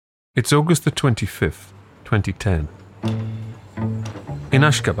It's August the 25th, 2010. In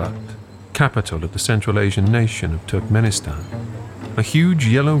Ashgabat, capital of the Central Asian nation of Turkmenistan, a huge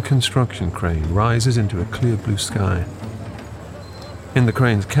yellow construction crane rises into a clear blue sky. In the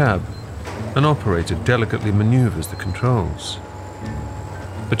crane's cab, an operator delicately maneuvers the controls.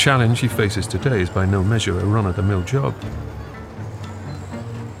 The challenge he faces today is by no measure a run-of-the-mill job.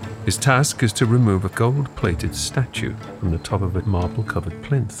 His task is to remove a gold-plated statue from the top of a marble-covered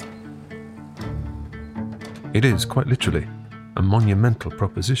plinth. It is, quite literally, a monumental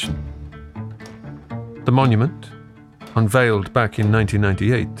proposition. The monument, unveiled back in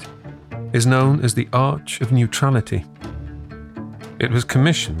 1998, is known as the Arch of Neutrality. It was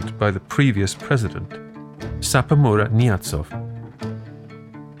commissioned by the previous president, Saparmurat Niyazov.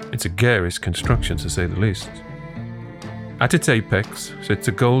 It's a garish construction, to say the least. At its apex sits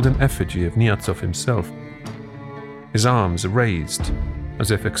a golden effigy of Niyazov himself. His arms are raised, as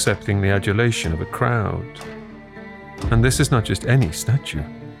if accepting the adulation of a crowd. And this is not just any statue.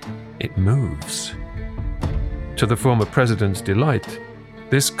 It moves. To the former president's delight,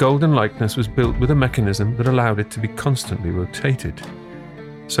 this golden likeness was built with a mechanism that allowed it to be constantly rotated,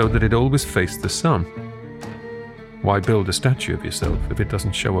 so that it always faced the sun. Why build a statue of yourself if it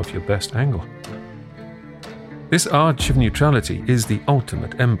doesn't show off your best angle? This Arch of Neutrality is the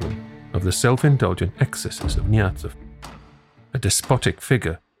ultimate emblem of the self-indulgent excesses of Niyazov, a despotic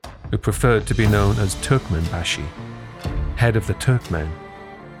figure who preferred to be known as Turkmenbashi, head of the Turkmen.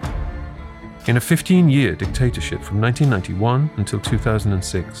 In a 15-year dictatorship from 1991 until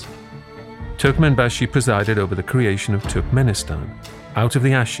 2006, Turkmenbashi presided over the creation of Turkmenistan out of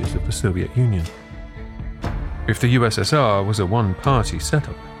the ashes of the Soviet Union. If the USSR was a one-party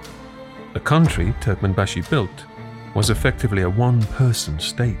setup, the country Turkmenbashi built was effectively a one-person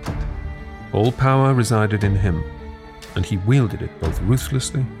state. All power resided in him, and he wielded it both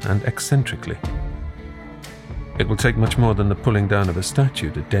ruthlessly and eccentrically. It will take much more than the pulling down of a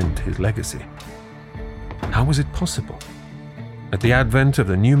statue to dent his legacy. How was it possible, at the advent of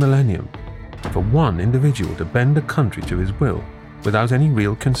the new millennium, for one individual to bend a country to his will without any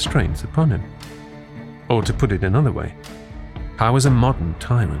real constraints upon him? Or to put it another way, how is a modern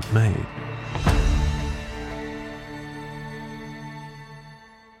tyrant made?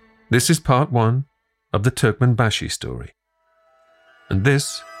 This is part one of the Turkmenbashi story. And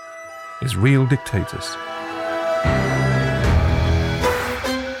this is Real Dictators.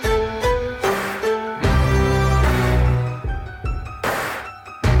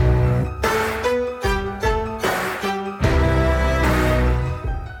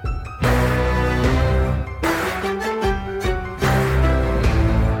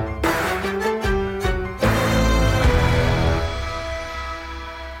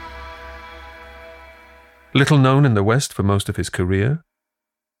 Little known in the West for most of his career,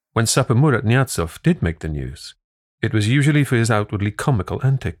 when Saparmurat Niyazov did make the news, it was usually for his outwardly comical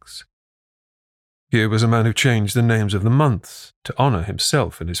antics. Here was a man who changed the names of the months to honour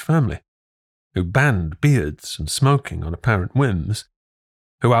himself and his family, who banned beards and smoking on apparent whims,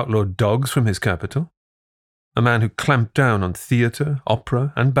 who outlawed dogs from his capital, a man who clamped down on theatre,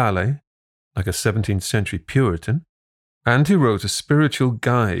 opera and ballet, like a 17th century Puritan, and who wrote a spiritual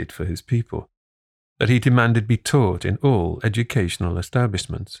guide for his people that he demanded be taught in all educational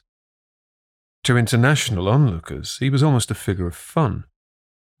establishments. To international onlookers, he was almost a figure of fun,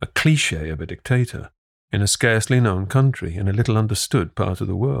 a cliché of a dictator in a scarcely known country in a little understood part of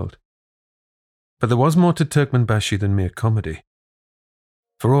the world. But there was more to Turkmenbashi than mere comedy.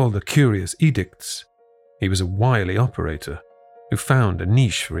 For all the curious edicts, he was a wily operator who found a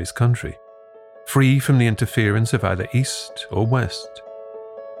niche for his country, free from the interference of either East or West.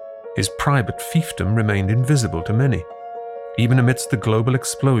 His private fiefdom remained invisible to many, even amidst the global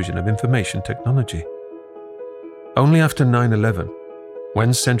explosion of information technology. Only after 9/11,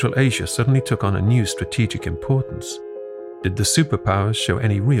 when Central Asia suddenly took on a new strategic importance, did the superpowers show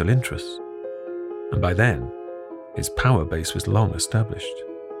any real interest. And by then, his power base was long established.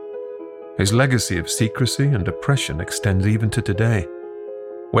 His legacy of secrecy and oppression extends even to today,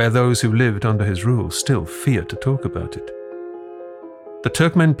 where those who lived under his rule still fear to talk about it. The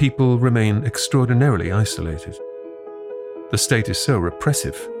Turkmen people remain extraordinarily isolated. The state is so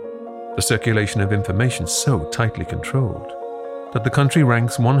repressive, the circulation of information so tightly controlled, that the country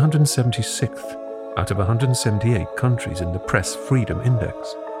ranks 176th out of 178 countries in the Press Freedom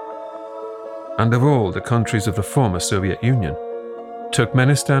Index. And of all the countries of the former Soviet Union,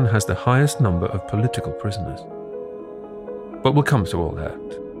 Turkmenistan has the highest number of political prisoners. But we'll come to all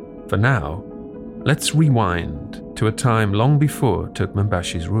that. For now, let's rewind to a time long before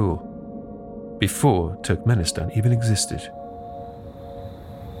Turkmenbashi's rule, before Turkmenistan even existed.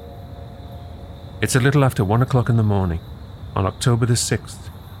 It's a little after 1 o'clock in the morning, on October the 6th,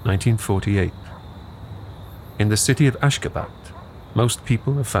 1948. In the city of Ashgabat, most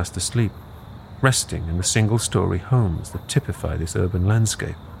people are fast asleep, resting in the single-story homes that typify this urban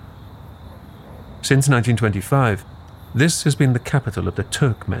landscape. Since 1925, this has been the capital of the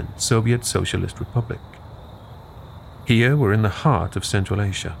Turkmen Soviet Socialist Republic. Here we're in the heart of Central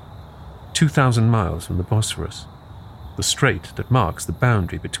Asia, 2,000 miles from the Bosphorus, the strait that marks the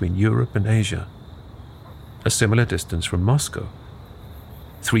boundary between Europe and Asia. A similar distance from Moscow,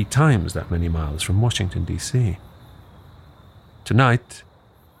 3 times that many miles from Washington, D.C. Tonight,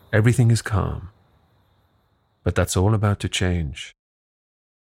 everything is calm. But that's all about to change.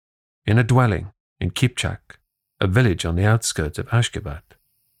 In a dwelling in Kipchak, a village on the outskirts of Ashgabat,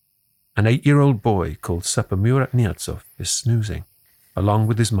 an 8-year-old boy called Sapomir Niatsov is snoozing, along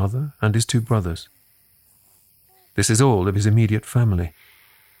with his mother and his 2 brothers. This is all of his immediate family.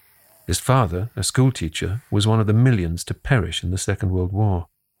 His father, a schoolteacher, was one of the millions to perish in the Second World War,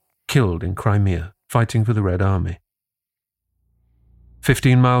 killed in Crimea, fighting for the Red Army.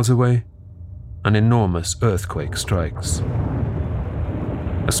 15 miles away, an enormous earthquake strikes.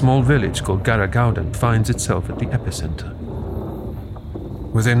 A small village called Garagaudan finds itself at the epicenter.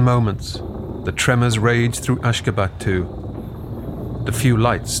 Within moments, the tremors rage through Ashgabat too. The few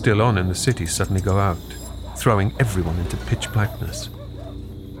lights still on in the city suddenly go out, throwing everyone into pitch blackness.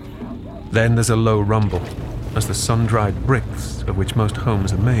 Then there's a low rumble as the sun-dried bricks of which most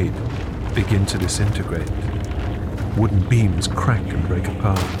homes are made begin to disintegrate. Wooden beams crack and break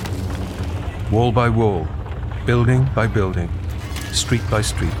apart. Wall by wall, building by building, street by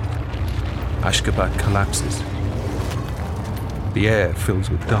street, Ashgabat collapses. The air fills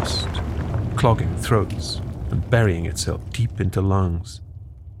with dust, clogging throats and burying itself deep into lungs.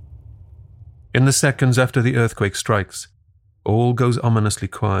 In the seconds after the earthquake strikes, all goes ominously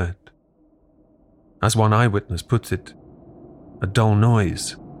quiet. As one eyewitness puts it, a dull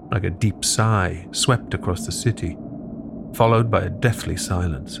noise, like a deep sigh, swept across the city, followed by a deathly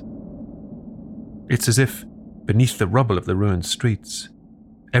silence. It's as if, beneath the rubble of the ruined streets,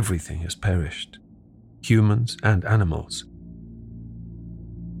 everything has perished, humans and animals.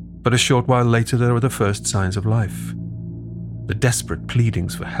 But a short while later there are the first signs of life. The desperate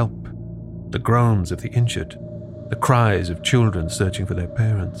pleadings for help, the groans of the injured, the cries of children searching for their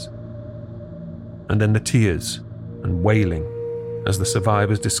parents. And then the tears and wailing as the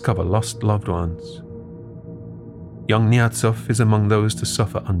survivors discover lost loved ones. Young Niatsov is among those to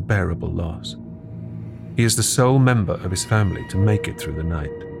suffer unbearable loss. He is the sole member of his family to make it through the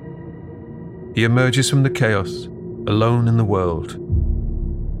night. He emerges from the chaos, alone in the world.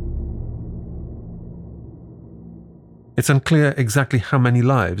 It's unclear exactly how many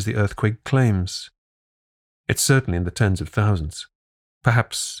lives the earthquake claims. It's certainly in the tens of thousands,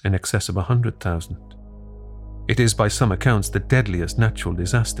 perhaps in excess of 100,000. It is by some accounts the deadliest natural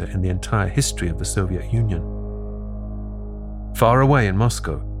disaster in the entire history of the Soviet Union. Far away in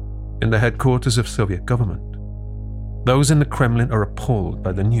Moscow, in the headquarters of Soviet government, those in the Kremlin are appalled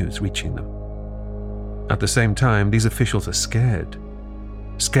by the news reaching them. At the same time, these officials are scared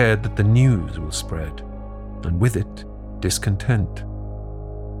that the news will spread, and with it, discontent.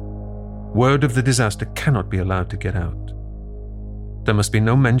 Word of the disaster cannot be allowed to get out. There must be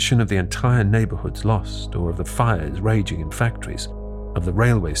no mention of the entire neighborhoods lost, or of the fires raging in factories, of the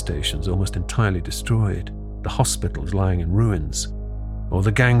railway stations almost entirely destroyed, the hospitals lying in ruins, or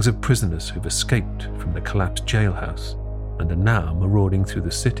the gangs of prisoners who've escaped from the collapsed jailhouse and are now marauding through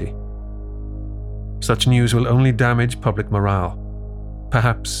the city. Such news will only damage public morale,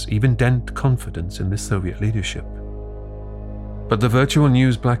 perhaps even dent confidence in the Soviet leadership. But the virtual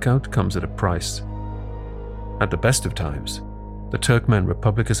news blackout comes at a price. At the best of times, the Turkmen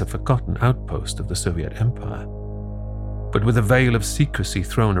Republic is a forgotten outpost of the Soviet Empire. But with a veil of secrecy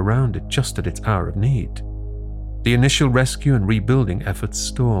thrown around it just at its hour of need, the initial rescue and rebuilding efforts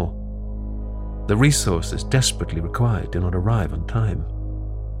stall. The resources desperately required do not arrive on time.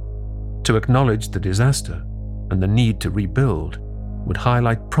 To acknowledge the disaster and the need to rebuild would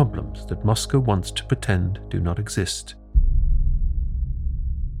highlight problems that Moscow wants to pretend do not exist.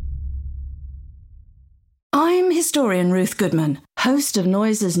 I'm historian Ruth Goodman, host of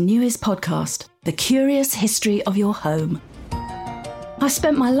Noiser's newest podcast, The Curious History of Your Home. I've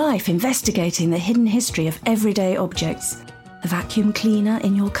spent my life investigating the hidden history of everyday objects. The vacuum cleaner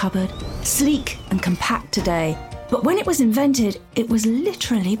in your cupboard, sleek and compact today, but when it was invented, it was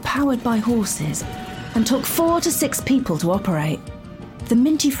literally powered by horses and took 4 to 6 people to operate. The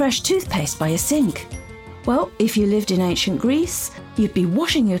minty fresh toothpaste by your sink. Well, if you lived in ancient Greece, you'd be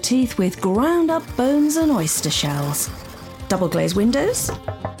washing your teeth with ground up bones and oyster shells. Double glazed windows?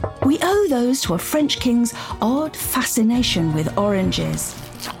 We owe those to a French king's odd fascination with oranges.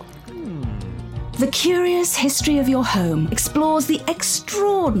 The Curious History of Your Home explores the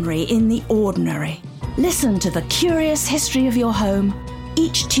extraordinary in the ordinary. Listen to The Curious History of Your Home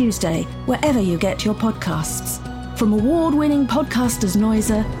each Tuesday, wherever you get your podcasts. From award-winning podcasters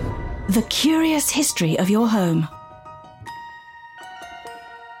Noiser, The Curious History of Your Home.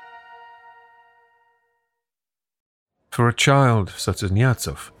 For a child such as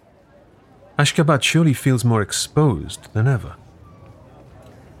Niazov, Ashgabat surely feels more exposed than ever.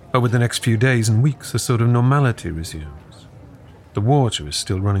 Over the next few days and weeks, a sort of normality resumes. The water is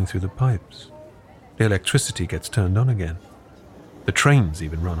still running through the pipes. The electricity gets turned on again. The trains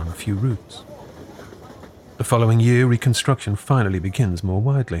even run on a few routes. The following year, reconstruction finally begins more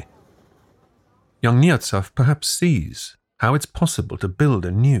widely. Young Niazov perhaps sees how it's possible to build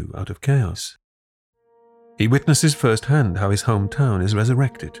anew out of chaos. He witnesses firsthand how his hometown is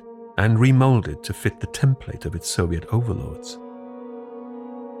resurrected and remolded to fit the template of its Soviet overlords.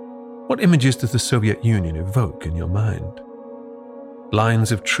 What images does the Soviet Union evoke in your mind?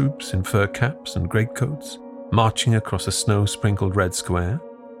 Lines of troops in fur caps and greatcoats marching across a snow-sprinkled red square?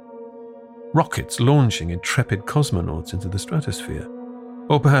 Rockets launching intrepid cosmonauts into the stratosphere?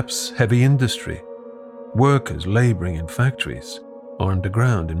 Or perhaps heavy industry, workers labouring in factories or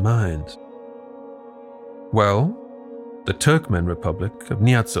underground in mines? Well, the Turkmen Republic of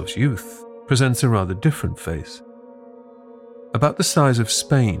Niazov's youth presents a rather different face. About the size of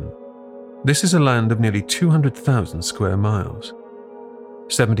Spain, this is a land of nearly 200,000 square miles,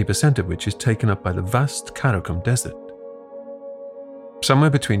 70% of which is taken up by the vast Karakum Desert. Somewhere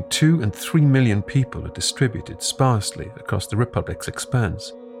between 2 and 3 million people are distributed sparsely across the republic's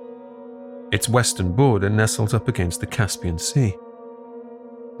expanse. Its western border nestles up against the Caspian Sea.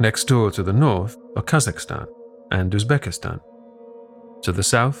 Next door to the north are Kazakhstan and Uzbekistan. To the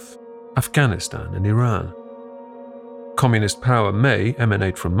south, Afghanistan and Iran. Communist power may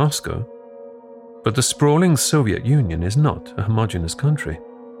emanate from Moscow, but the sprawling Soviet Union is not a homogeneous country.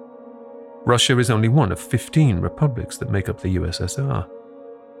 Russia is only one of 15 republics that make up the USSR.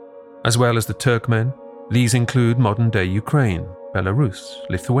 As well as the Turkmen, these include modern-day Ukraine, Belarus,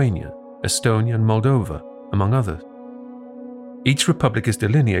 Lithuania, Estonia and Moldova, among others. Each republic is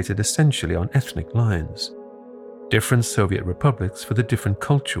delineated essentially on ethnic lines, different Soviet republics for the different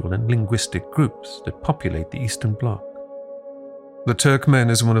cultural and linguistic groups that populate the Eastern Bloc. The Turkmen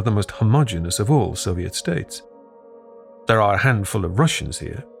is one of the most homogeneous of all Soviet states. There are a handful of Russians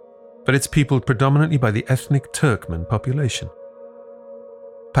here, but it's peopled predominantly by the ethnic Turkmen population.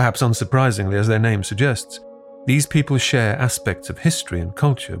 Perhaps unsurprisingly, as their name suggests, these people share aspects of history and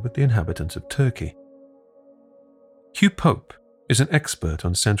culture with the inhabitants of Turkey. Hugh Pope is an expert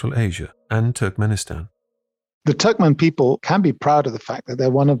on Central Asia and Turkmenistan. The Turkmen people can be proud of the fact that they're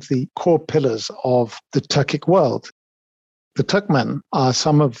one of the core pillars of the Turkic world. The Turkmen are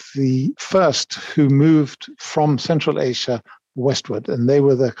some of the first who moved from Central Asia westward, and they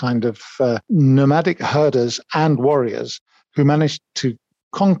were the kind of nomadic herders and warriors who managed to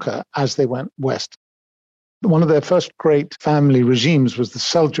conquer as they went west. One of their first great family regimes was the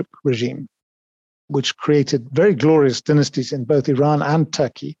Seljuk regime, which created very glorious dynasties in both Iran and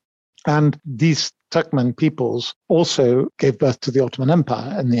Turkey. And these Turkmen peoples also gave birth to the Ottoman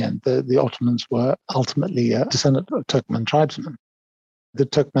Empire in the end. The Ottomans were ultimately a descendant of Turkmen tribesmen. The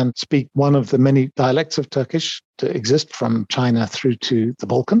Turkmen speak one of the many dialects of Turkish to exist from China through to the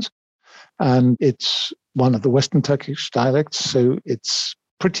Balkans. And it's one of the Western Turkish dialects, so it's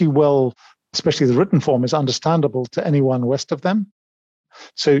pretty well, especially the written form, is understandable to anyone west of them.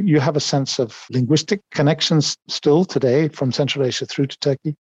 So you have a sense of linguistic connections still today from Central Asia through to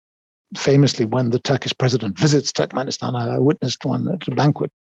Turkey. Famously, when the Turkish president visits Turkmenistan, I witnessed one at a banquet,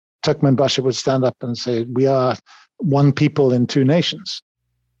 Turkmenbashi would stand up and say, "We are one people in two nations."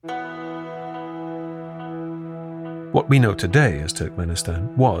 What we know today as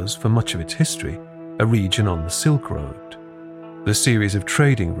Turkmenistan was, for much of its history, a region on the Silk Road, the series of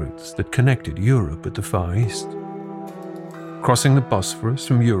trading routes that connected Europe with the Far East. Crossing the Bosphorus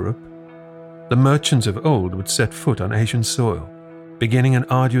from Europe, the merchants of old would set foot on Asian soil, beginning an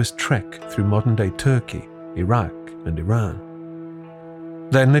arduous trek through modern-day Turkey, Iraq, and Iran.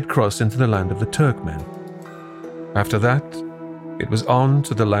 Then they'd cross into the land of the Turkmen. After that, it was on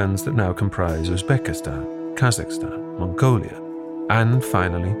to the lands that now comprise Uzbekistan, Kazakhstan, Mongolia, and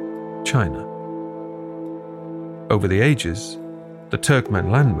finally, China. Over the ages, the Turkmen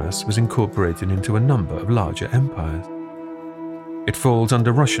landmass was incorporated into a number of larger empires. It falls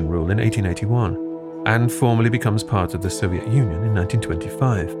under Russian rule in 1881 and formally becomes part of the Soviet Union in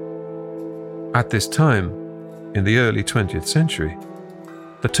 1925. At this time, in the early 20th century,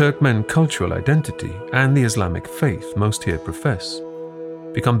 the Turkmen cultural identity and the Islamic faith most here profess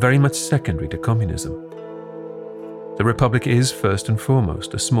become very much secondary to communism. The Republic is first and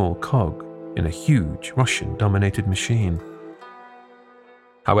foremost a small cog in a huge Russian-dominated machine.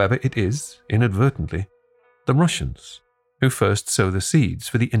 However, it is, inadvertently, the Russians who first sow the seeds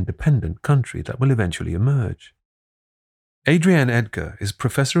for the independent country that will eventually emerge. Adrienne Edgar is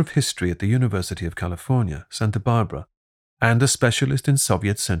professor of history at the University of California, Santa Barbara, and a specialist in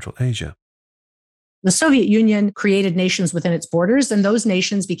Soviet Central Asia. The Soviet Union created nations within its borders, and those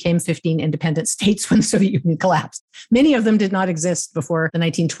nations became 15 independent states when the Soviet Union collapsed. Many of them did not exist before the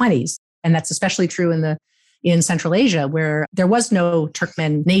 1920s, and that's especially true in Central Asia, where there was no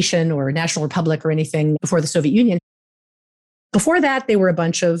Turkmen nation or national republic or anything before the Soviet Union. Before that, they were a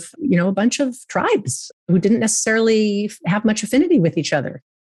bunch of tribes who didn't necessarily have much affinity with each other.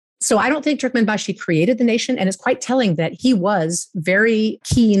 So I don't think Turkmenbashi created the nation, and it's quite telling that he was very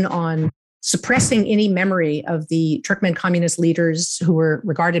keen on suppressing any memory of the Turkmen communist leaders who were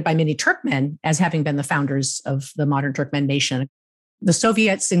regarded by many Turkmen as having been the founders of the modern Turkmen nation. The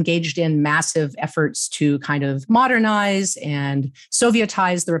Soviets engaged in massive efforts to kind of modernize and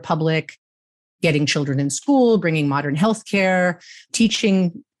Sovietize the republic, getting children in school, bringing modern healthcare,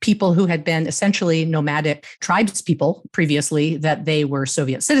 teaching people who had been essentially nomadic tribes people previously that they were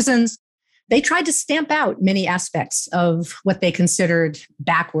Soviet citizens. They tried to stamp out many aspects of what they considered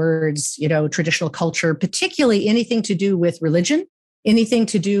backwards, traditional culture, particularly anything to do with religion, anything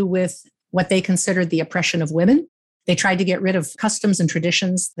to do with what they considered the oppression of women. They tried to get rid of customs and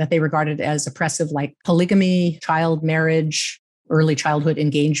traditions that they regarded as oppressive, like polygamy, child marriage, early childhood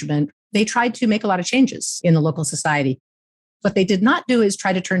engagement. They tried to make a lot of changes in the local society. What they did not do is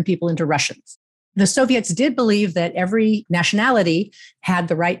try to turn people into Russians. The Soviets did believe that every nationality had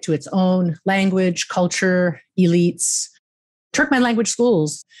the right to its own language, culture, elites, Turkmen language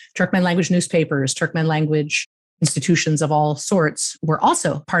schools, Turkmen language newspapers, Turkmen language institutions of all sorts were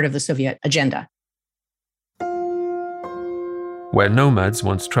also part of the Soviet agenda. Where nomads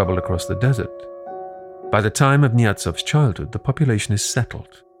once traveled across the desert, by the time of Niatsov's childhood, the population is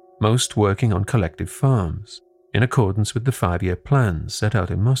settled, most working on collective farms, in accordance with the 5-year plans set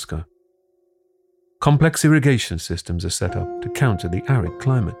out in Moscow. Complex irrigation systems are set up to counter the arid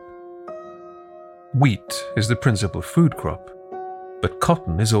climate. Wheat is the principal food crop, but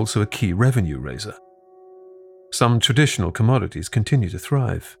cotton is also a key revenue raiser. Some traditional commodities continue to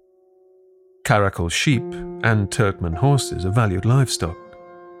thrive. Karakol sheep and Turkmen horses are valued livestock,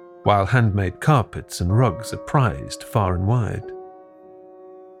 while handmade carpets and rugs are prized far and wide.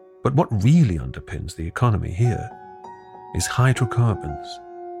 But what really underpins the economy here is hydrocarbons.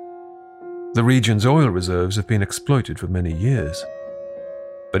 The region's oil reserves have been exploited for many years,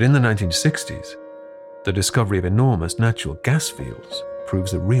 but in the 1960s, the discovery of enormous natural gas fields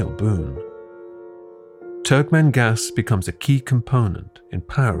proves a real boon. Turkmen gas becomes a key component in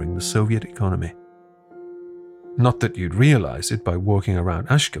powering the Soviet economy. Not that you'd realize it by walking around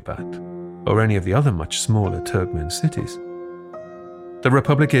Ashgabat or any of the other much smaller Turkmen cities. The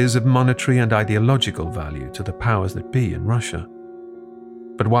Republic is of monetary and ideological value to the powers that be in Russia.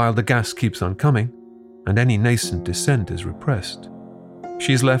 But while the gas keeps on coming, and any nascent dissent is repressed,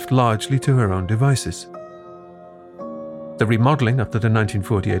 she is left largely to her own devices. The remodeling after the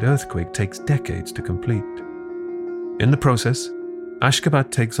 1948 earthquake takes decades to complete. In the process,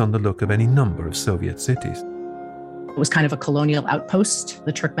 Ashgabat takes on the look of any number of Soviet cities. It was kind of a colonial outpost.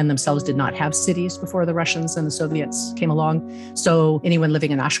 The Turkmen themselves did not have cities before the Russians and the Soviets came along. So anyone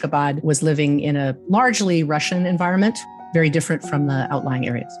living in Ashgabat was living in a largely Russian environment, very different from the outlying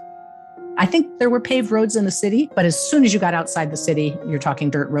areas. I think there were paved roads in the city, but as soon as you got outside the city, you're talking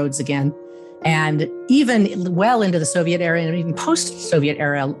dirt roads again. And even well into the Soviet era and even post-Soviet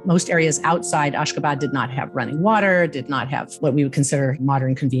era, most areas outside Ashgabat did not have running water, did not have what we would consider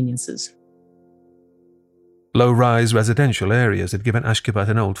modern conveniences. Low-rise residential areas had given Ashgabat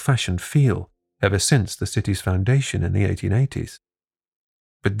an old-fashioned feel ever since the city's foundation in the 1880s.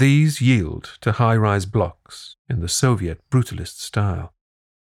 But these yield to high-rise blocks in the Soviet brutalist style.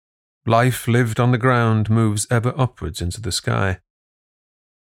 Life lived on the ground moves ever upwards into the sky.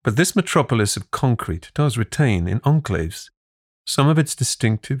 But this metropolis of concrete does retain, in enclaves, some of its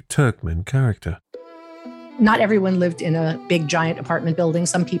distinctive Turkmen character. Not everyone lived in a big, giant apartment building.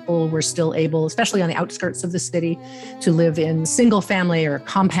 Some people were still able, especially on the outskirts of the city, to live in single family or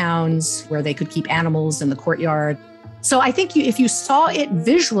compounds where they could keep animals in the courtyard. So I think if you saw it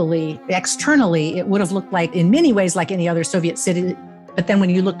visually, externally, it would have looked like, in many ways, like any other Soviet city. But then when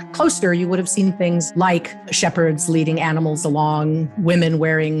you look closer, you would have seen things like shepherds leading animals along, women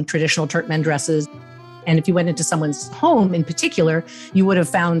wearing traditional Turkmen dresses. And if you went into someone's home in particular, you would have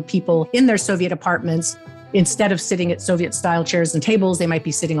found people in their Soviet apartments. Instead of sitting at Soviet-style chairs and tables, they might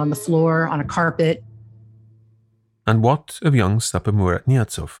be sitting on the floor, on a carpet. And what of young Sapir Murat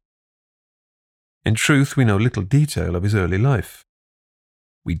Niyatsov? In truth, we know little detail of his early life.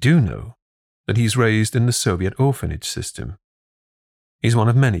 We do know that he's raised in the Soviet orphanage system. He's one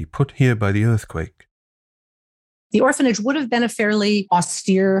of many put here by the earthquake. The orphanage would have been a fairly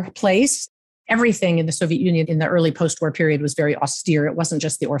austere place. Everything in the Soviet Union in the early post-war period was very austere. It wasn't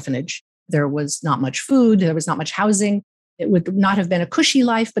just the orphanage. There was not much food. There was not much housing. It would not have been a cushy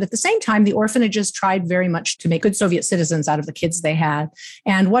life. But at the same time, the orphanages tried very much to make good Soviet citizens out of the kids they had.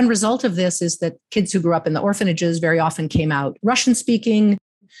 And one result of this is that kids who grew up in the orphanages very often came out Russian-speaking,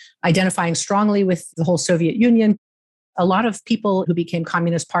 identifying strongly with the whole Soviet Union. A lot of people who became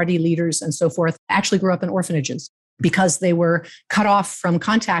Communist Party leaders and so forth actually grew up in orphanages because they were cut off from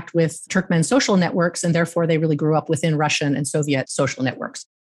contact with Turkmen social networks, and therefore they really grew up within Russian and Soviet social networks.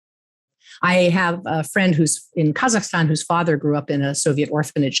 I have a friend who's in Kazakhstan whose father grew up in a Soviet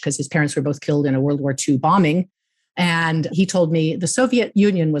orphanage because his parents were both killed in a World War II bombing. And he told me the Soviet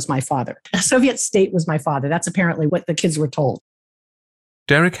Union was my father. The Soviet state was my father. That's apparently what the kids were told.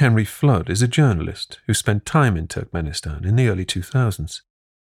 Derek Henry Flood is a journalist who spent time in Turkmenistan in the early 2000s.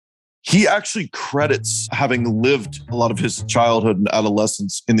 He actually credits having lived a lot of his childhood and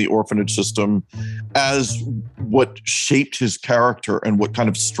adolescence in the orphanage system as what shaped his character and what kind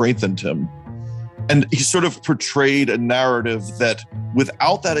of strengthened him. And he sort of portrayed a narrative that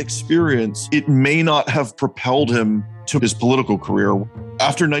without that experience, it may not have propelled him to his political career.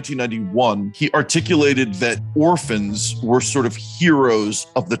 After 1991, he articulated that orphans were sort of heroes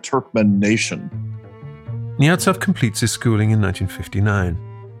of the Turkmen nation. Niyatsov completes his schooling in 1959.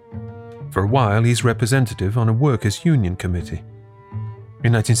 For a while, he's representative on a workers' union committee.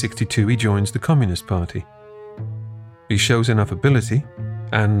 In 1962, he joins the Communist Party. He shows enough ability,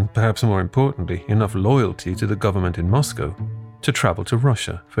 and perhaps more importantly, enough loyalty to the government in Moscow to travel to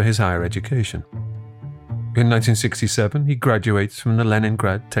Russia for his higher education. In 1967, he graduates from the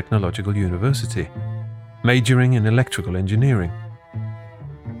Leningrad Technological University, majoring in electrical engineering.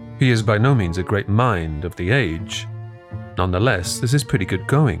 He is by no means a great mind of the age. Nonetheless, this is pretty good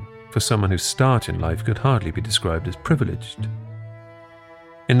going for someone whose start in life could hardly be described as privileged.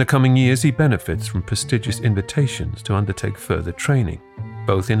 In the coming years, he benefits from prestigious invitations to undertake further training,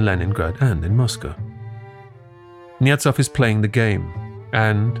 both in Leningrad and in Moscow. Niyatsov is playing the game,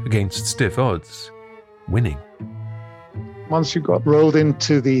 and, against stiff odds, winning. Once you got rolled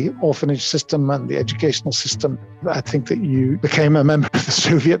into the orphanage system and the educational system, I think that you became a member of the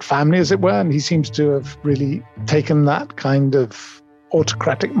Soviet family, as it were, and he seems to have really taken that kind of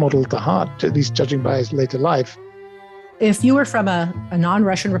autocratic model to heart, at least judging by his later life. If you were from a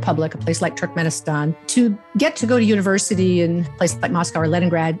non-Russian republic, a place like Turkmenistan, to get to go to university in a place like Moscow or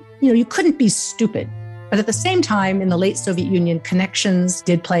Leningrad, you couldn't be stupid. But at the same time, in the late Soviet Union, connections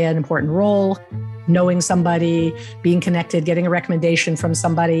did play an important role. Knowing somebody, being connected, getting a recommendation from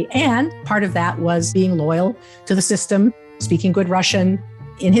somebody. And part of that was being loyal to the system, speaking good Russian.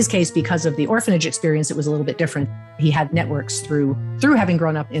 In his case, because of the orphanage experience, it was a little bit different. He had networks through having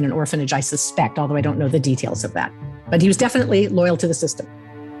grown up in an orphanage, I suspect, although I don't know the details of that. But he was definitely loyal to the system.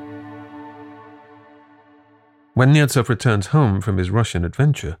 When Niyatsov returns home from his Russian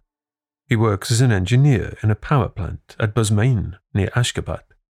adventure, he works as an engineer in a power plant at Buzmain, near Ashgabat.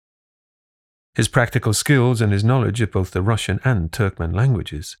 His practical skills and his knowledge of both the Russian and Turkmen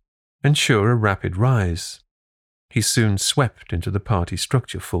languages ensure a rapid rise. He's soon swept into the party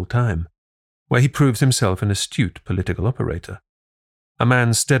structure full-time, where he proves himself an astute political operator, a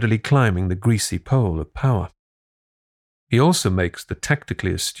man steadily climbing the greasy pole of power. He also makes the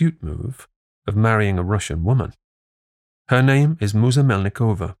tactically astute move of marrying a Russian woman. Her name is Musa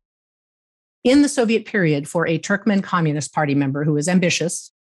Melnikova. In the Soviet period, for a Turkmen Communist Party member who is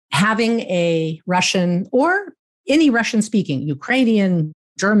ambitious, having a Russian or any Russian-speaking, Ukrainian,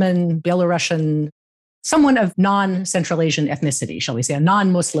 German, Belarusian, someone of non-Central Asian ethnicity, shall we say, a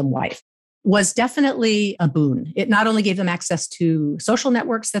non-Muslim wife, was definitely a boon. It not only gave them access to social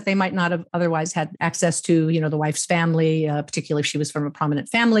networks that they might not have otherwise had access to, the wife's family, particularly if she was from a prominent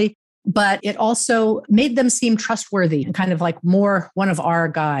family, but it also made them seem trustworthy and kind of like more one of our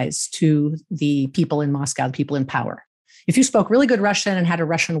guys to the people in Moscow, the people in power. If you spoke really good Russian and had a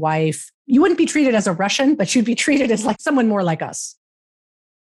Russian wife, you wouldn't be treated as a Russian, but you'd be treated as like someone more like us.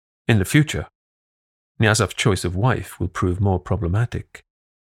 In the future, Niyatsov's choice of wife will prove more problematic.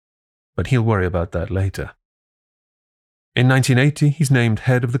 But he'll worry about that later. In 1980, he's named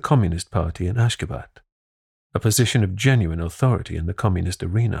head of the Communist Party in Ashgabat, a position of genuine authority in the communist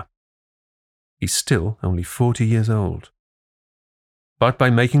arena. he's still only 40 years old. But by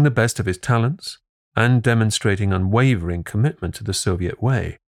making the best of his talents and demonstrating unwavering commitment to the Soviet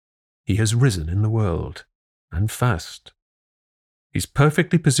way, he has risen in the world, and fast. He's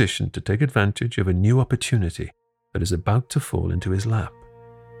perfectly positioned to take advantage of a new opportunity that is about to fall into his lap.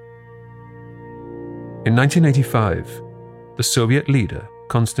 In 1985, the Soviet leader,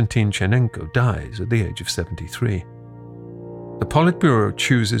 Konstantin Chernenko, dies at the age of 73. The Politburo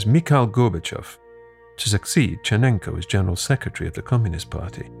chooses Mikhail Gorbachev to succeed Chernenko as General Secretary of the Communist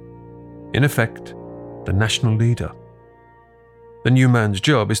Party. In effect, the national leader. The new man's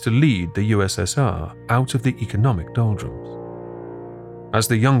job is to lead the USSR out of the economic doldrums. As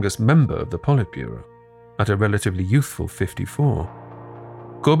the youngest member of the Politburo, at a relatively youthful 54,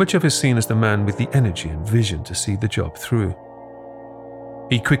 Gorbachev is seen as the man with the energy and vision to see the job through.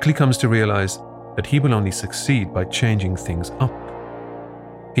 He quickly comes to realize that he will only succeed by changing things up.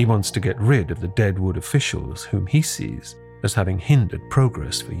 He wants to get rid of the deadwood officials whom he sees as having hindered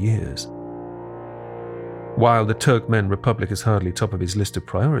progress for years. While the Turkmen Republic is hardly top of his list of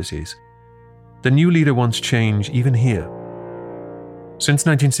priorities, the new leader wants change even here. Since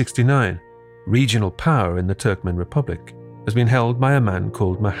 1969, regional power in the Turkmen Republic has been held by a man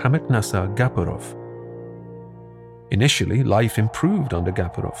called Mohammad Nasser Gaparov. Initially, life improved under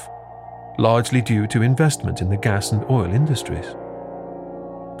Gaparov, largely due to investment in the gas and oil industries.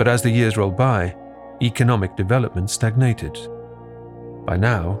 But as the years rolled by, economic development stagnated. By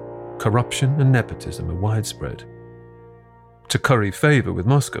now, corruption and nepotism are widespread. To curry favor with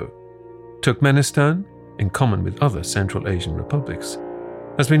Moscow, Turkmenistan, in common with other Central Asian republics,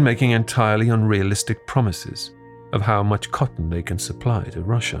 has been making entirely unrealistic promises of how much cotton they can supply to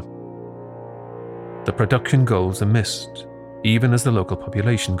Russia. The production goals are missed, even as the local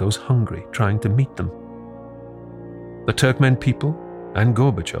population goes hungry trying to meet them. The Turkmen people and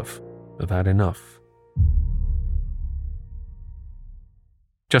Gorbachev have had enough.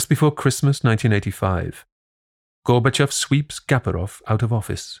 Just before Christmas 1985, Gorbachev sweeps Gaparov out of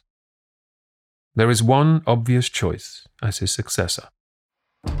office. There is one obvious choice as his successor.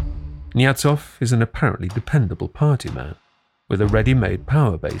 Knyazhov is an apparently dependable party man, with a ready-made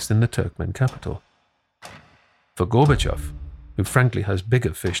power base in the Turkmen capital. For Gorbachev, who frankly has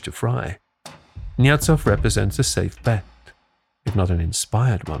bigger fish to fry, Knyazhov represents a safe bet, if not an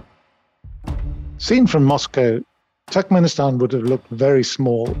inspired one. Seen from Moscow, Turkmenistan would have looked very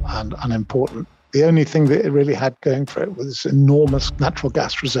small and unimportant. The only thing that it really had going for it was enormous natural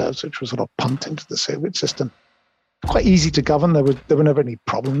gas reserves, which were sort of pumped into the Soviet system. Quite easy to govern. There were never any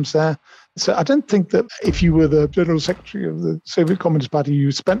problems there. So I don't think that if you were the General Secretary of the Soviet Communist Party,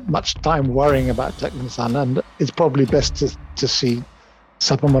 you spent much time worrying about Turkmenistan. And it's probably best to see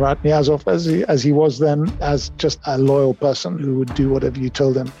Saparmurat Niyazov as he was then, as just a loyal person who would do whatever you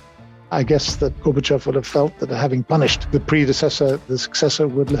told him. I guess that Gorbachev would have felt that having punished the predecessor, the successor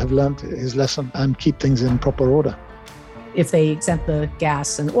would have learned his lesson and keep things in proper order. If they exempt the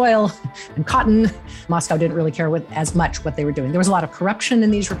gas and oil and cotton, Moscow didn't really care as much what they were doing. There was a lot of corruption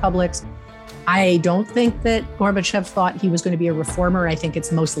in these republics. I don't think that Gorbachev thought he was going to be a reformer. I think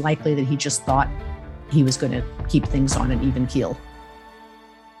it's most likely that he just thought he was going to keep things on an even keel.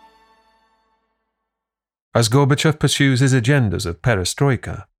 As Gorbachev pursues his agendas of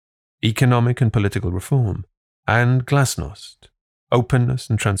perestroika, economic and political reform, and glasnost, openness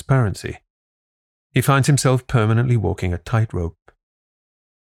and transparency, he finds himself permanently walking a tightrope.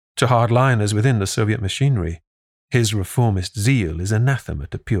 To hardliners within the Soviet machinery, his reformist zeal is anathema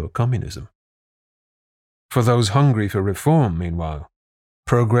to pure communism. For those hungry for reform, meanwhile,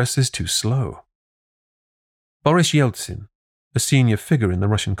 progress is too slow. Boris Yeltsin, a senior figure in the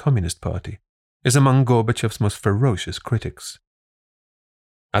Russian Communist Party, is among Gorbachev's most ferocious critics.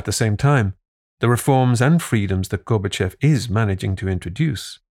 At the same time, the reforms and freedoms that Gorbachev is managing to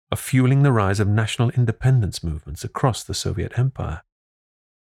introduce are fueling the rise of national independence movements across the Soviet Empire.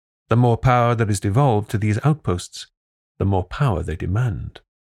 The more power that is devolved to these outposts, the more power they demand.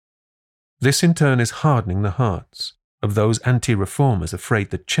 This in turn is hardening the hearts of those anti-reformers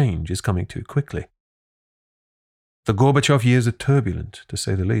afraid that change is coming too quickly. The Gorbachev years are turbulent, to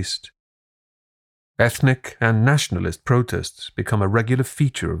say the least. Ethnic and nationalist protests become a regular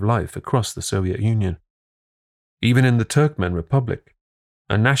feature of life across the Soviet Union. Even in the Turkmen Republic,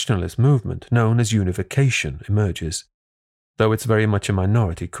 a nationalist movement known as unification emerges, though it's very much a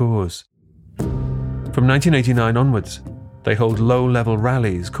minority cause. From 1989 onwards, they hold low-level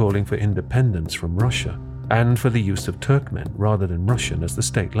rallies calling for independence from Russia and for the use of Turkmen rather than Russian as the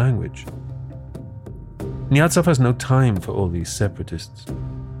state language. Knyazhov has no time for all these separatists.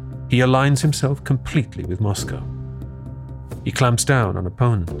 He aligns himself completely with Moscow. He clamps down on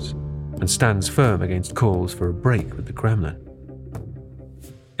opponents, and stands firm against calls for a break with the Kremlin.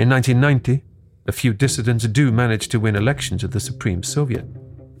 In 1990, a few dissidents do manage to win elections at the Supreme Soviet,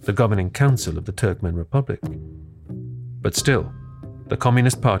 the governing council of the Turkmen Republic. But still, the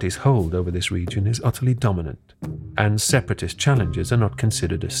Communist Party's hold over this region is utterly dominant, and separatist challenges are not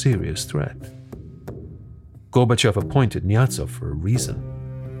considered a serious threat. Gorbachev appointed Nyatso for a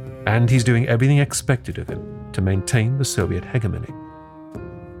reason, and he's doing everything expected of him to maintain the Soviet hegemony.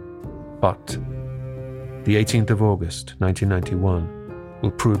 But the 18th of August, 1991,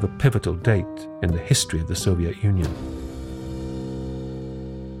 will prove a pivotal date in the history of the Soviet Union.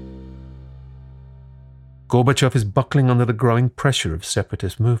 Gorbachev is buckling under the growing pressure of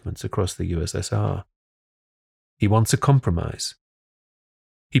separatist movements across the USSR. He wants a compromise.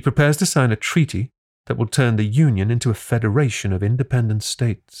 He prepares to sign a treaty that will turn the Union into a federation of independent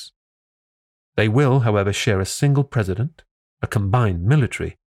states. They will, however, share a single president, a combined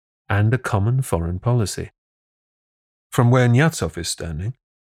military, and a common foreign policy. From where Nyatso is standing,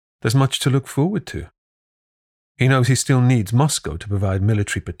 there's much to look forward to. He knows he still needs Moscow to provide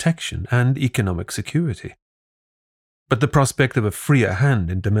military protection and economic security. But the prospect of a freer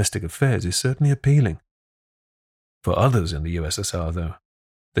hand in domestic affairs is certainly appealing. For others in the USSR, though,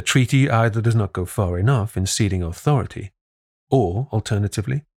 the treaty either does not go far enough in ceding authority, or,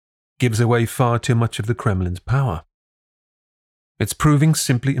 alternatively, gives away far too much of the Kremlin's power. It's proving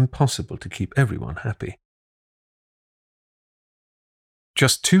simply impossible to keep everyone happy.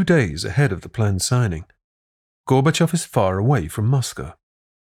 Just 2 days ahead of the planned signing, Gorbachev is far away from Moscow.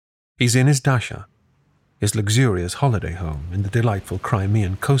 He's in his dacha, his luxurious holiday home in the delightful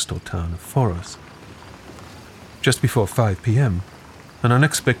Crimean coastal town of Foros. Just before 5 p.m., an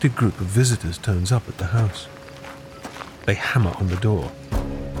unexpected group of visitors turns up at the house. They hammer on the door,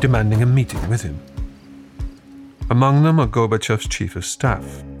 demanding a meeting with him. Among them are Gorbachev's chief of staff,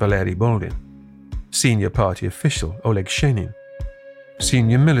 Valery Boldin, senior party official Oleg Shenin,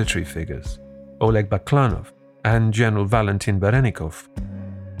 senior military figures, Oleg Baklanov and General Valentin Berenikov,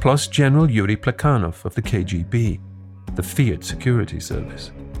 plus General Yuri Plekhanov of the KGB, the Fiat security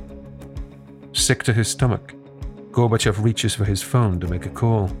service. Sick to his stomach, Gorbachev reaches for his phone to make a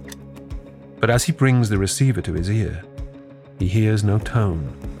call. But as he brings the receiver to his ear, he hears no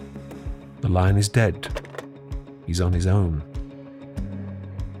tone. The line is dead. He's on his own.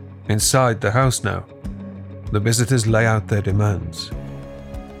 Inside the house now, the visitors lay out their demands.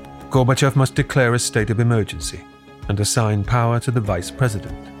 Gorbachev must declare a state of emergency and assign power to the vice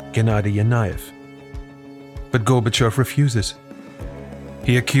president, Gennady Yanayev. But Gorbachev refuses.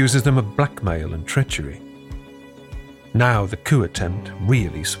 He accuses them of blackmail and treachery. Now the coup attempt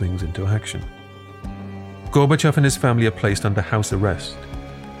really swings into action. Gorbachev and his family are placed under house arrest.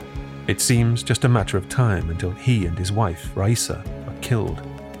 It seems just a matter of time until he and his wife, Raisa, are killed.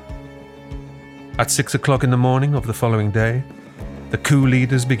 At 6 o'clock in the morning of the following day, the coup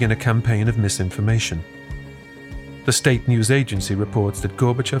leaders begin a campaign of misinformation. The state news agency reports that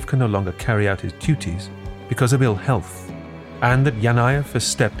Gorbachev can no longer carry out his duties because of ill health, and that Yanayev has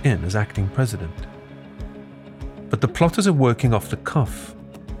stepped in as acting president. But the plotters are working off the cuff,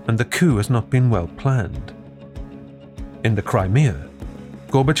 and the coup has not been well planned. In the Crimea,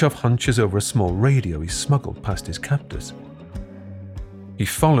 Gorbachev hunches over a small radio he smuggled past his captors. He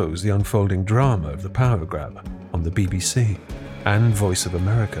follows the unfolding drama of the power grab on the BBC and Voice of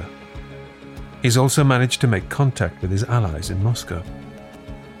America. He's also managed to make contact with his allies in Moscow.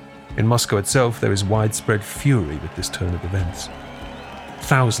 In Moscow itself, there is widespread fury with this turn of events.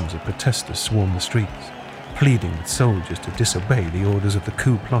 Thousands of protesters swarm the streets, pleading with soldiers to disobey the orders of the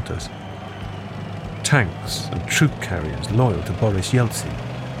coup plotters. Tanks and troop carriers loyal to Boris Yeltsin,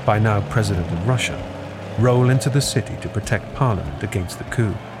 by now President of Russia, roll into the city to protect Parliament against the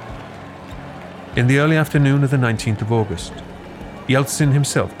coup. In the early afternoon of the 19th of August, Yeltsin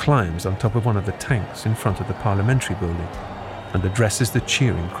himself climbs on top of one of the tanks in front of the parliamentary building and addresses the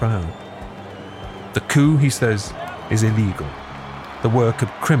cheering crowd. The coup, he says, is illegal, the work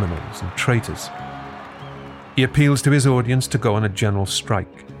of criminals and traitors. He appeals to his audience to go on a general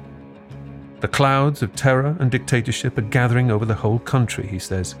strike. The clouds of terror and dictatorship are gathering over the whole country, he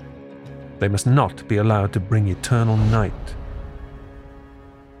says. They must not be allowed to bring eternal night.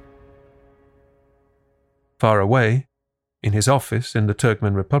 Far away, in his office in the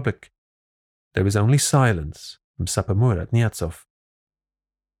Turkmen Republic, there is only silence from Saparmurat Nyatso.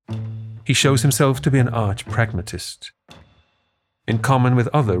 He shows himself to be an arch-pragmatist. In common with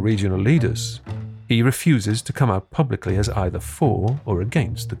other regional leaders, he refuses to come out publicly as either for or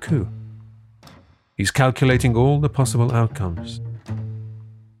against the coup. He's calculating all the possible outcomes.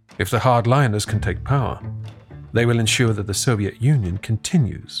 If the hardliners can take power, They will ensure that the Soviet Union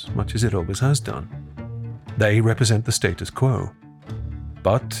continues, much as it always has done. They represent the status quo.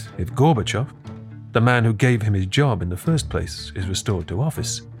 But if Gorbachev, the man who gave him his job in the first place, is restored to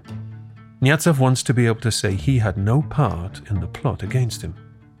office, Knyazhov wants to be able to say he had no part in the plot against him.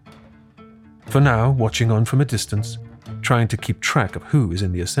 For now, watching on from a distance, trying to keep track of who is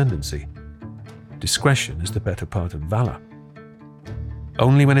in the ascendancy, discretion is the better part of valor.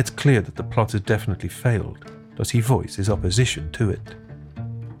 Only when it's clear that the plot has definitely failed does he voice his opposition to it.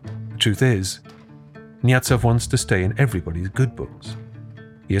 The truth is, Knyazhov wants to stay in everybody's good books.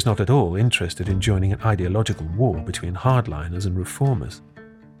 He is not at all interested in joining an ideological war between hardliners and reformers.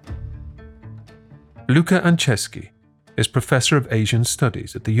 Luca Anceski is Professor of Asian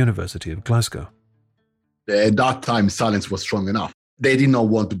Studies at the University of Glasgow. At that time, silence was strong enough. They did not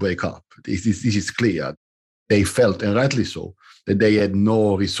want to break up. This is clear. They felt, and rightly so, that they had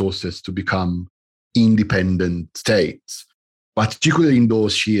no resources to become independent states, particularly in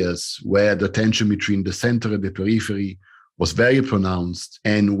those years where the tension between the center and the periphery was very pronounced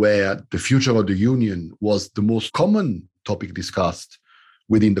and where the future of the Union was the most common topic discussed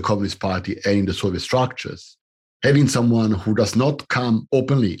within the Communist Party and in the Soviet structures. Having someone who does not come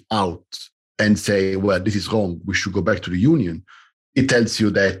openly out and say, well, this is wrong, we should go back to the Union, it tells you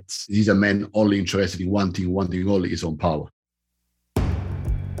that he's a man only interested in one thing only, his own power.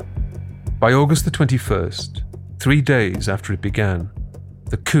 By August the 21st, 3 days after it began,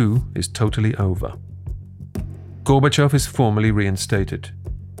 the coup is totally over. Gorbachev is formally reinstated.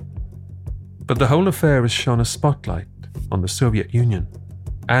 But the whole affair has shone a spotlight on the Soviet Union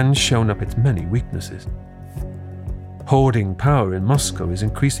and shown up its many weaknesses. Hoarding power in Moscow is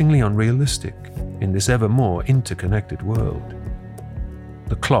increasingly unrealistic in this ever more interconnected world.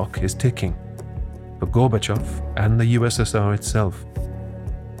 The clock is ticking for Gorbachev and the USSR itself.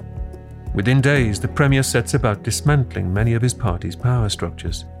 Within days, the Premier sets about dismantling many of his party's power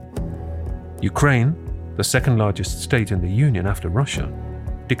structures. Ukraine, the second largest state in the Union after Russia,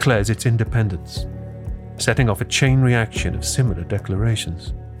 declares its independence, setting off a chain reaction of similar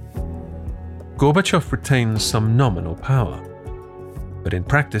declarations. Gorbachev retains some nominal power, but in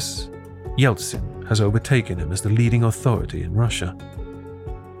practice, Yeltsin has overtaken him as the leading authority in Russia.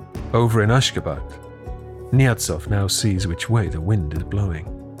 Over in Ashgabat, Knyazhov now sees which way the wind is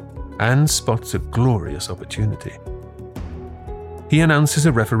blowing and spots a glorious opportunity. He announces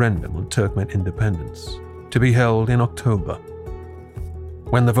a referendum on Turkmen independence to be held in October.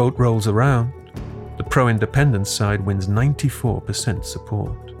 When the vote rolls around, the pro-independence side wins 94%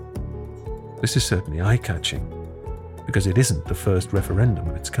 support. This is certainly eye-catching, because it isn't the first referendum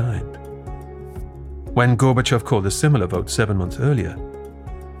of its kind. When Gorbachev called a similar vote 7 months earlier,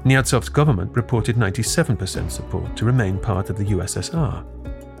 Knyazhov's government reported 97% support to remain part of the USSR.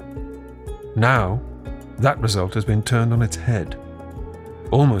 Now, that result has been turned on its head,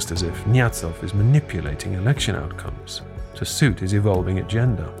 almost as if Knyazhov is manipulating election outcomes to suit his evolving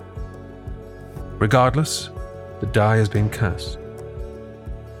agenda. Regardless, the die has been cast.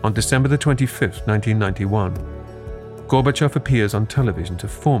 On December the 25th, 1991, Gorbachev appears on television to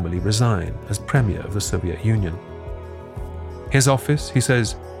formally resign as Premier of the Soviet Union. His office, he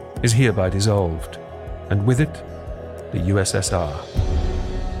says, is hereby dissolved, and with it, the USSR.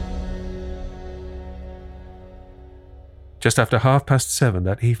 Just after 7:30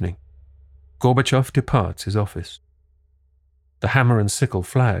 that evening, Gorbachev departs his office. The hammer and sickle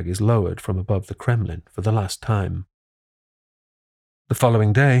flag is lowered from above the Kremlin for the last time. The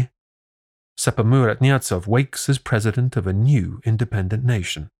following day, Saparmurat Knyazhov wakes as president of a new independent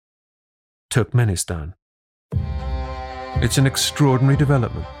nation, Turkmenistan. It's an extraordinary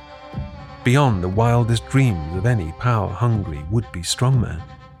development, beyond the wildest dreams of any power-hungry would-be strongman.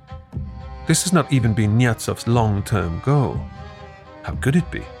 This has not even been Knyazhov's long-term goal. How could it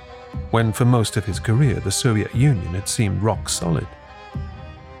be, when for most of his career the Soviet Union had seemed rock solid?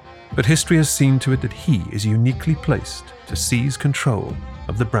 But history has seen to it that he is uniquely placed to seize control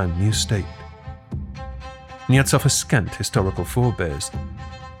of the brand new state. Knyazhov has scant historical forebears.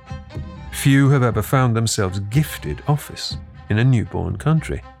 Few have ever found themselves gifted office in a newborn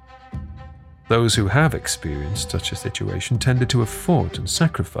country. Those who have experienced such a situation tended to have fought and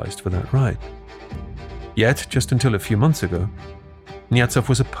sacrificed for that right. Yet, just until a few months ago, Knyazhov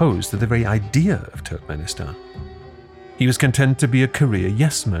was opposed to the very idea of Turkmenistan. He was content to be a career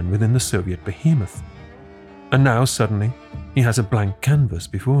yes-man within the Soviet behemoth. And now, suddenly, he has a blank canvas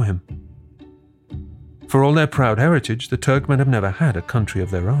before him. For all their proud heritage, the Turkmen have never had a country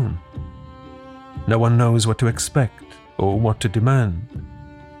of their own. No one knows what to expect or what to demand.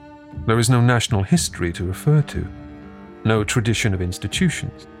 There is no national history to refer to, no tradition of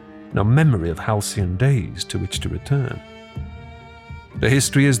institutions, no memory of halcyon days to which to return. The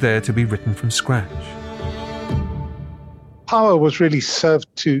history is there to be written from scratch. Power was really served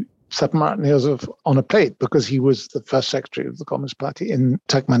to Saparmurat Niyazov on a plate because he was the first secretary of the Communist Party in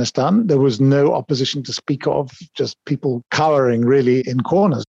Turkmenistan. There was no opposition to speak of, just people cowering really in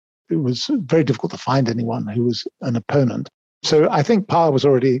corners. It was very difficult to find anyone who was an opponent. So I think power was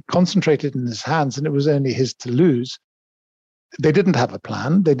already concentrated in his hands, and it was only his to lose. They didn't have a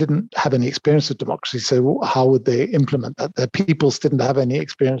plan. They didn't have any experience of democracy. So how would they implement that? Their peoples didn't have any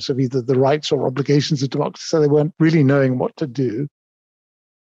experience of either the rights or obligations of democracy. So they weren't really knowing what to do.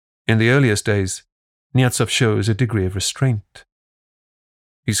 In the earliest days, Niazov shows a degree of restraint.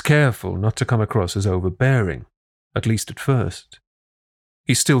 He's careful not to come across as overbearing, at least at first.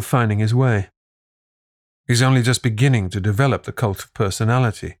 He's still finding his way. He's only just beginning to develop the cult of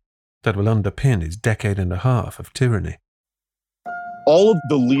personality that will underpin his decade and a half of tyranny. All of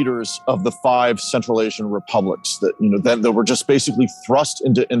the leaders of the 5 Central Asian republics that were just basically thrust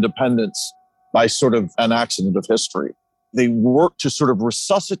into independence by sort of an accident of history. They worked to sort of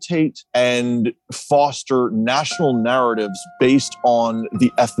resuscitate and foster national narratives based on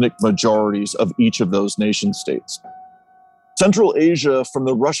the ethnic majorities of each of those nation states. Central Asia, from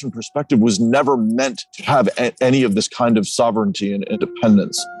the Russian perspective, was never meant to have any of this kind of sovereignty and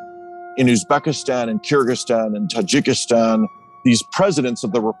independence. In Uzbekistan and Kyrgyzstan and Tajikistan, these presidents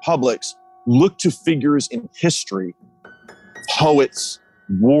of the republics looked to figures in history, poets,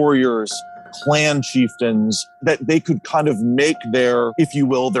 warriors, clan chieftains, that they could kind of make their, if you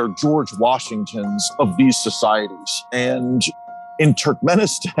will, their George Washingtons of these societies. And in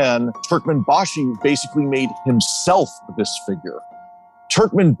Turkmenistan, Turkmenbashi basically made himself this figure.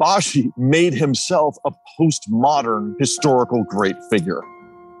 Turkmenbashi made himself a postmodern historical great figure.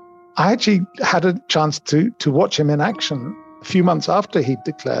 I actually had a chance to watch him in action a few months after he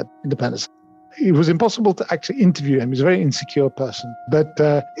declared independence. It was impossible to actually interview him. He was a very insecure person. But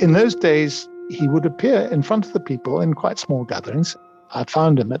in those days, he would appear in front of the people in quite small gatherings. I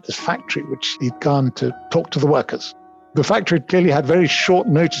found him at this factory, which he'd gone to talk to the workers. The factory clearly had very short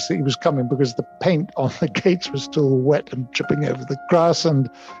notice that he was coming because the paint on the gates was still wet and dripping over the grass. And,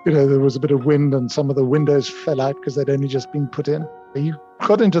 there was a bit of wind and some of the windows fell out because they'd only just been put in. He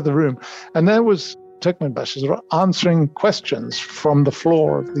got into the room and there was Turkmenbashi answering questions from the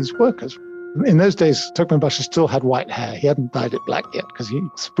floor of these workers. In those days, Turkmenbashi still had white hair. He hadn't dyed it black yet because he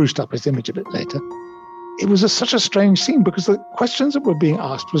spruced up his image a bit later. It was such a strange scene because the questions that were being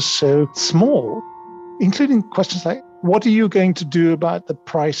asked was so small, including questions like, what are you going to do about the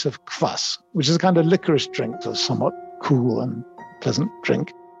price of kvass, which is a kind of licorice drink, a somewhat cool and pleasant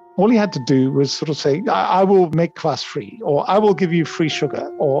drink. All he had to do was sort of say, I will make kvass free, or I will give you free sugar,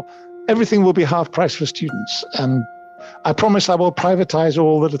 or everything will be half price for students. And I promise I will privatize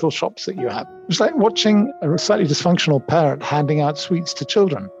all the little shops that you have. It was like watching a slightly dysfunctional parent handing out sweets to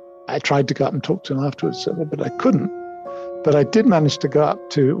children. I tried to go up and talk to him afterwards, but I couldn't. But I did manage to go up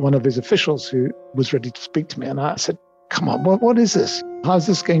to one of his officials who was ready to speak to me. And I said, come on, what is this? How's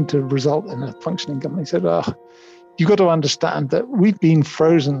this going to result in a functioning government? He said, you've got to understand that we've been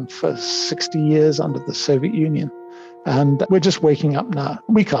frozen for 60 years under the Soviet Union. And we're just waking up now.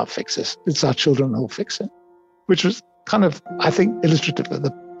 We can't fix this. It's our children who'll fix it. Which was kind of, I think, illustrative of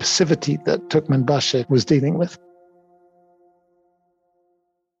the passivity that Turkmenbashi was dealing with.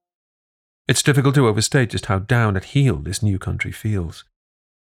 It's difficult to overstate just how down at heel this new country feels.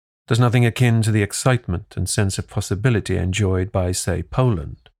 There's nothing akin to the excitement and sense of possibility enjoyed by, say,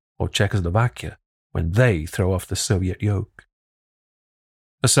 Poland or Czechoslovakia when they throw off the Soviet yoke.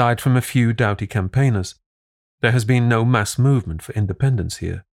 Aside from a few doughty campaigners, there has been no mass movement for independence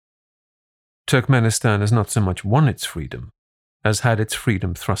here. Turkmenistan has not so much won its freedom as had its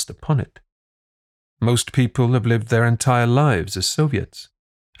freedom thrust upon it. Most people have lived their entire lives as Soviets,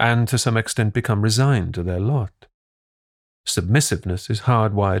 and to some extent become resigned to their lot. Submissiveness is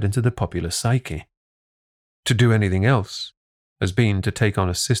hardwired into the popular psyche. To do anything else has been to take on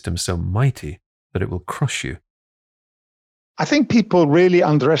a system so mighty that it will crush you. I think people really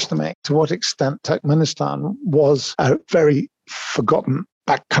underestimate to what extent Turkmenistan was a very forgotten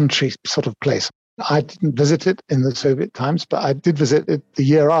backcountry sort of place. I didn't visit it in the Soviet times, but I did visit it the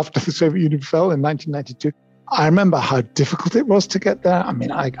year after the Soviet Union fell in 1992. I remember how difficult it was to get there. I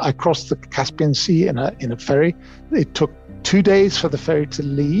mean, I crossed the Caspian Sea in a ferry. It took 2 days for the ferry to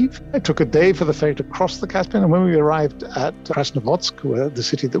leave. It took a day for the ferry to cross the Caspian. And when we arrived at Krasnovodsk, the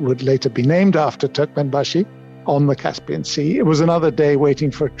city that would later be named after Turkmenbashi, on the Caspian Sea, it was another day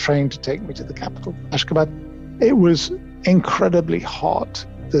waiting for a train to take me to the capital, Ashgabat. It was incredibly hot.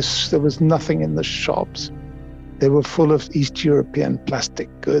 There was nothing in the shops. They were full of East European plastic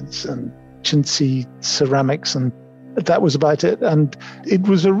goods and chintzy ceramics, and that was about it. And it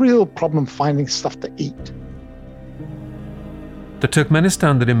was a real problem finding stuff to eat. The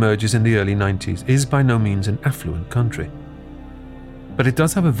Turkmenistan that emerges in the early 90s is by no means an affluent country. But it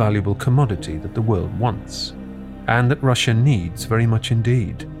does have a valuable commodity that the world wants, and that Russia needs very much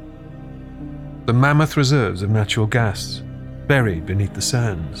indeed. The mammoth reserves of natural gas, buried beneath the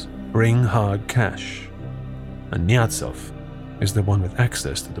sands, bring hard cash. And Niazov is the one with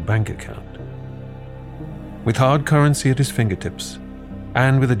access to the bank account. With hard currency at his fingertips,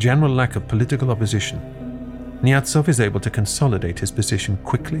 and with a general lack of political opposition, Niazov is able to consolidate his position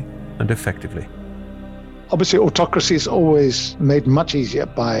quickly and effectively. Obviously, autocracy is always made much easier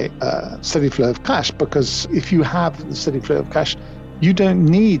by a steady flow of cash, because if you have the steady flow of cash, you don't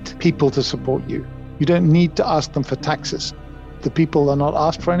need people to support you. You don't need to ask them for taxes. The people are not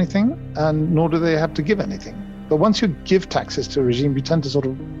asked for anything, and nor do they have to give anything. But once you give taxes to a regime, you tend to sort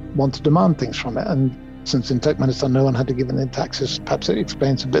of want to demand things from it. And since in Turkmenistan no one had to give any taxes, perhaps it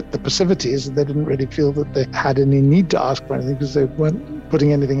explains a bit the passivity, is that they didn't really feel that they had any need to ask for anything because they weren't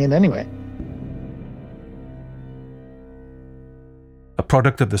putting anything in anyway. A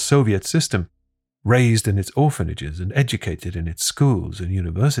product of the Soviet system, raised in its orphanages and educated in its schools and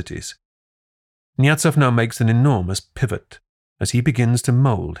universities, Niazov now makes an enormous pivot as he begins to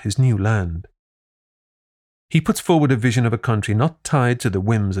mould his new land. He puts forward a vision of a country not tied to the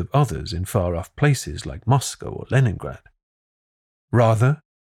whims of others in far-off places like Moscow or Leningrad. Rather,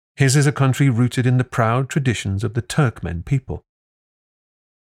 his is a country rooted in the proud traditions of the Turkmen people.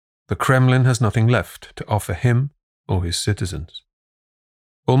 The Kremlin has nothing left to offer him or his citizens.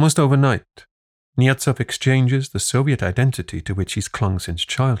 Almost overnight, Niazov exchanges the Soviet identity to which he's clung since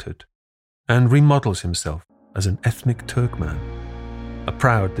childhood and remodels himself as an ethnic Turkmen, a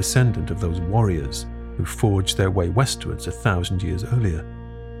proud descendant of those warriors who forged their way westwards 1,000 years earlier.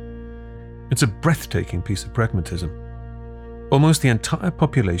 It's a breathtaking piece of pragmatism. Almost the entire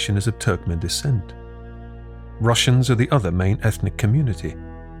population is of Turkmen descent. Russians are the other main ethnic community,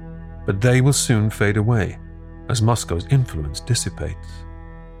 but they will soon fade away as Moscow's influence dissipates.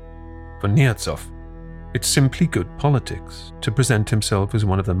 For Niazov, it's simply good politics to present himself as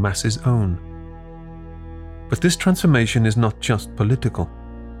one of the masses' own. But this transformation is not just political,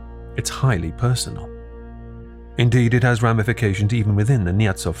 it's highly personal. Indeed, it has ramifications even within the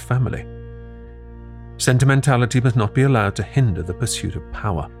Niazov family. Sentimentality must not be allowed to hinder the pursuit of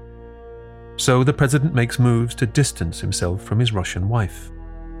power. So the president makes moves to distance himself from his Russian wife,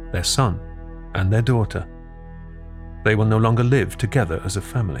 their son, and their daughter. They will no longer live together as a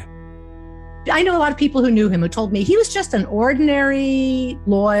family. I know a lot of people who knew him who told me he was just an ordinary,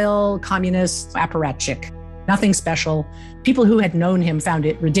 loyal communist apparatchik. Nothing special. People who had known him found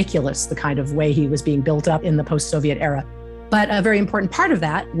it ridiculous, the kind of way he was being built up in the post-Soviet era. But a very important part of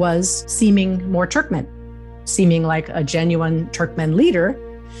that was seeming more Turkmen, seeming like a genuine Turkmen leader.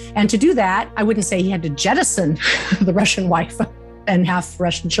 And to do that, I wouldn't say he had to jettison the Russian wife and half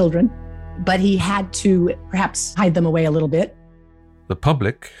Russian children, but he had to perhaps hide them away a little bit. The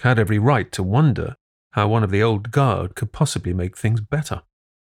public had every right to wonder how one of the old guard could possibly make things better.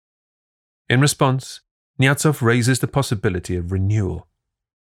 In response, Niazov raises the possibility of renewal.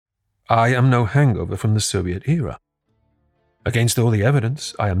 I am no hangover from the Soviet era. Against all the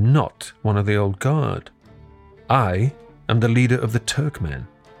evidence, I am not one of the old guard. I am the leader of the Turkmen,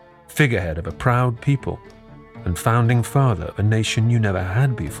 figurehead of a proud people, and founding father of a nation you never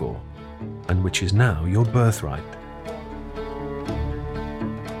had before, and which is now your birthright.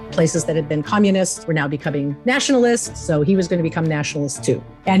 Places that had been communists were now becoming nationalists, so he was going to become nationalist too.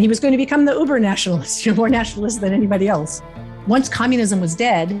 And he was going to become the uber-nationalist, more nationalist than anybody else. Once communism was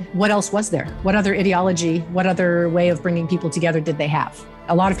dead, what else was there? What other ideology, what other way of bringing people together did they have?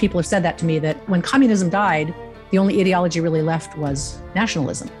 A lot of people have said that to me, that when communism died, the only ideology really left was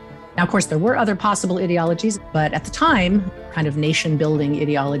nationalism. Now, of course, there were other possible ideologies, but at the time, kind of nation-building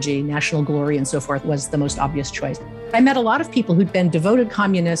ideology, national glory and so forth was the most obvious choice. I met a lot of people who'd been devoted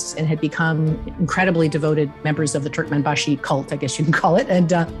communists and had become incredibly devoted members of the Turkmenbashi cult, I guess you can call it.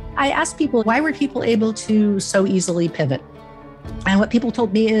 And I asked people, why were people able to so easily pivot? And what people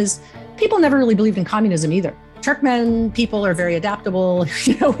told me is people never really believed in communism either. Turkmen people are very adaptable.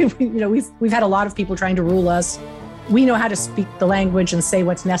 We've had a lot of people trying to rule us. We know how to speak the language and say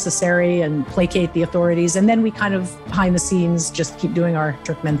what's necessary and placate the authorities. And then we kind of, behind the scenes, just keep doing our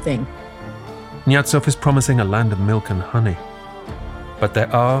Turkmen thing. Niazov is promising a land of milk and honey, but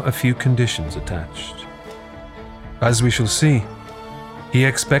there are a few conditions attached. As we shall see, he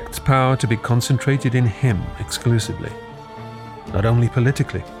expects power to be concentrated in him exclusively, not only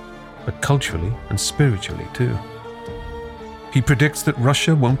politically, but culturally and spiritually too. He predicts that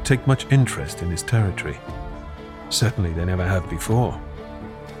Russia won't take much interest in his territory. Certainly they never have before.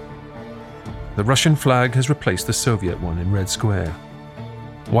 The Russian flag has replaced the Soviet one in Red Square,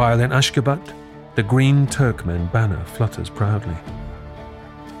 while in Ashgabat, the green Turkmen banner flutters proudly.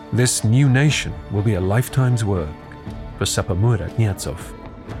 This new nation will be a lifetime's work for Saparmurat Niazov,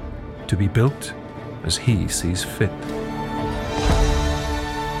 to be built as he sees fit.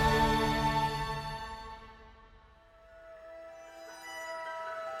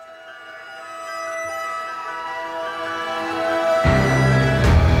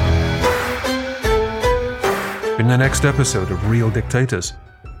 In the next episode of Real Dictators,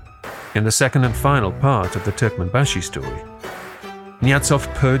 in the second and final part of the Turkmenbashi story,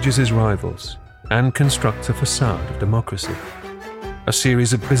 Niazov purges his rivals and constructs a facade of democracy. A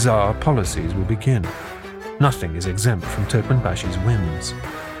series of bizarre policies will begin. Nothing is exempt from Turkmenbashi's whims.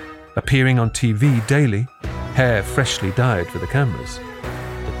 Appearing on TV daily, hair freshly dyed for the cameras,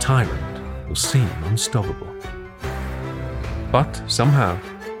 the tyrant will seem unstoppable. But somehow,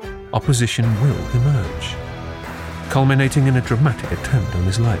 opposition will emerge, culminating in a dramatic attempt on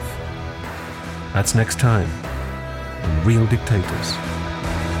his life. That's next time on Real Dictators.